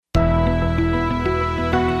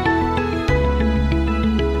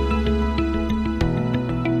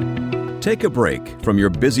Take a break from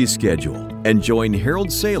your busy schedule and join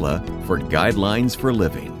Harold Sala for Guidelines for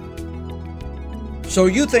Living. So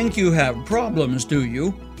you think you have problems, do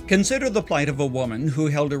you? Consider the plight of a woman who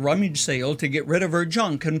held a rummage sale to get rid of her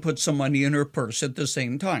junk and put some money in her purse at the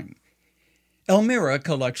same time. Elmira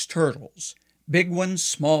collects turtles. Big ones,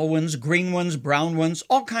 small ones, green ones, brown ones,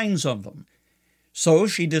 all kinds of them. So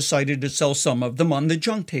she decided to sell some of them on the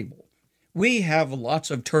junk table. "We have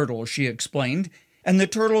lots of turtles," she explained, and the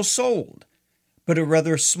turtles sold. But a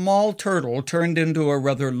rather small turtle turned into a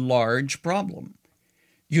rather large problem.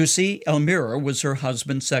 You see, Elmira was her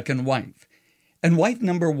husband's second wife, and wife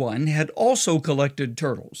number one had also collected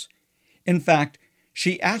turtles. In fact,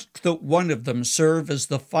 she asked that one of them serve as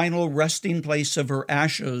the final resting place of her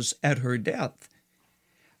ashes at her death.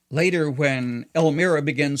 Later, when Elmira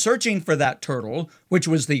began searching for that turtle, which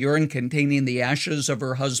was the urn containing the ashes of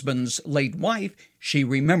her husband's late wife, she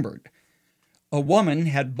remembered. A woman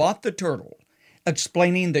had bought the turtle,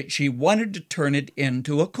 explaining that she wanted to turn it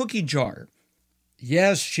into a cookie jar.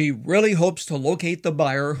 Yes, she really hopes to locate the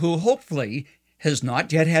buyer who hopefully has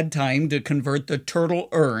not yet had time to convert the turtle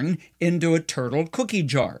urn into a turtle cookie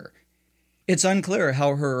jar. It's unclear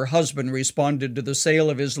how her husband responded to the sale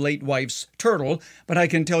of his late wife's turtle, but I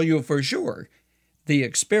can tell you for sure, the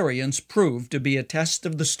experience proved to be a test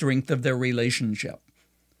of the strength of their relationship.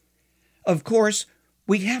 Of course,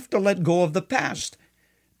 we have to let go of the past,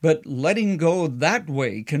 but letting go that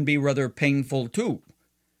way can be rather painful too.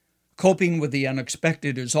 Coping with the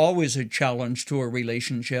unexpected is always a challenge to a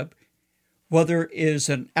relationship, whether it is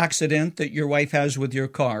an accident that your wife has with your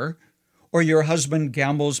car, or your husband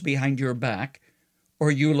gambles behind your back,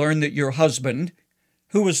 or you learn that your husband,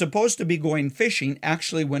 who was supposed to be going fishing,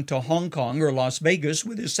 actually went to Hong Kong or Las Vegas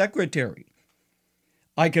with his secretary.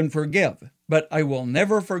 I can forgive, but I will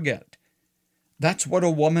never forget. That's what a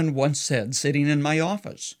woman once said sitting in my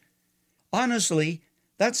office. Honestly,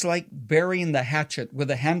 that's like burying the hatchet with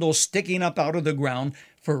the handle sticking up out of the ground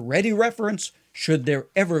for ready reference should there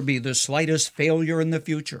ever be the slightest failure in the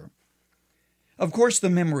future. Of course, the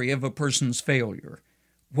memory of a person's failure,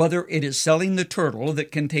 whether it is selling the turtle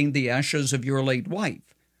that contained the ashes of your late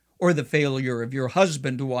wife, or the failure of your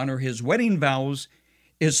husband to honor his wedding vows,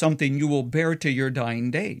 is something you will bear to your dying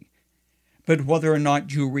day. But whether or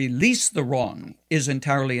not you release the wrong is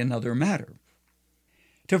entirely another matter.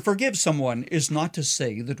 To forgive someone is not to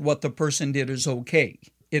say that what the person did is okay.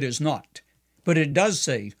 It is not. But it does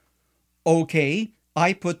say, "Okay,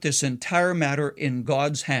 I put this entire matter in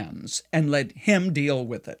God's hands and let Him deal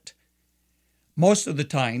with it." Most of the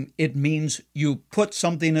time, it means you put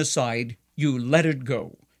something aside, you let it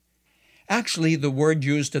go. Actually, the word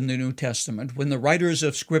used in the New Testament when the writers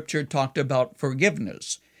of Scripture talked about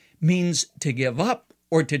forgiveness means to give up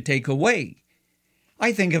or to take away.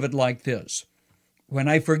 I think of it like this. When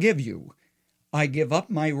I forgive you, I give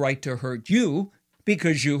up my right to hurt you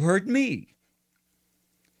because you hurt me.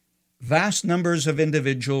 Vast numbers of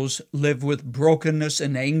individuals live with brokenness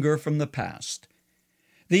and anger from the past.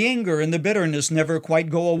 The anger and the bitterness never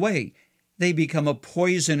quite go away. They become a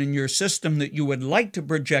poison in your system that you would like to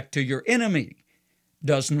project to your enemy.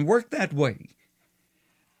 Doesn't work that way.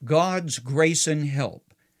 God's grace and help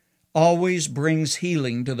always brings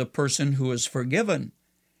healing to the person who is forgiven,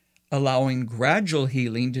 allowing gradual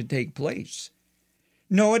healing to take place.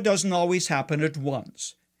 No, it doesn't always happen at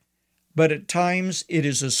once. But at times it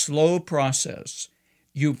is a slow process.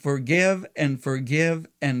 You forgive and forgive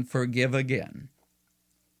and forgive again.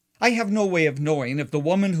 I have no way of knowing if the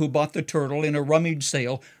woman who bought the turtle in a rummage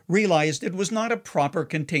sale realized it was not a proper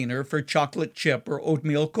container for chocolate chip or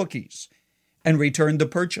oatmeal cookies and returned the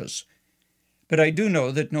purchase. But I do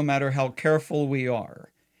know that no matter how careful we are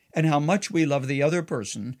and how much we love the other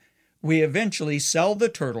person, we eventually sell the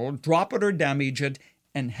turtle, drop it or damage it,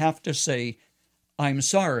 and have to say, "I'm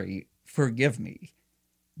sorry. Forgive me."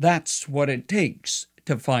 That's what it takes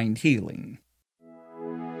to find healing.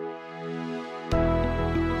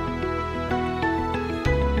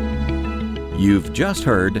 You've just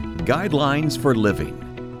heard Guidelines for Living.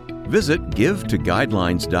 Visit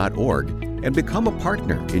givetoguidelines.org and become a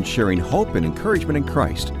partner in sharing hope and encouragement in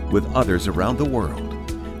Christ with others around the world.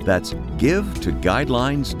 That's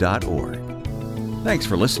givetoguidelines.org. Thanks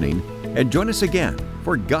for listening, and join us again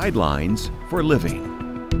for Guidelines for Living.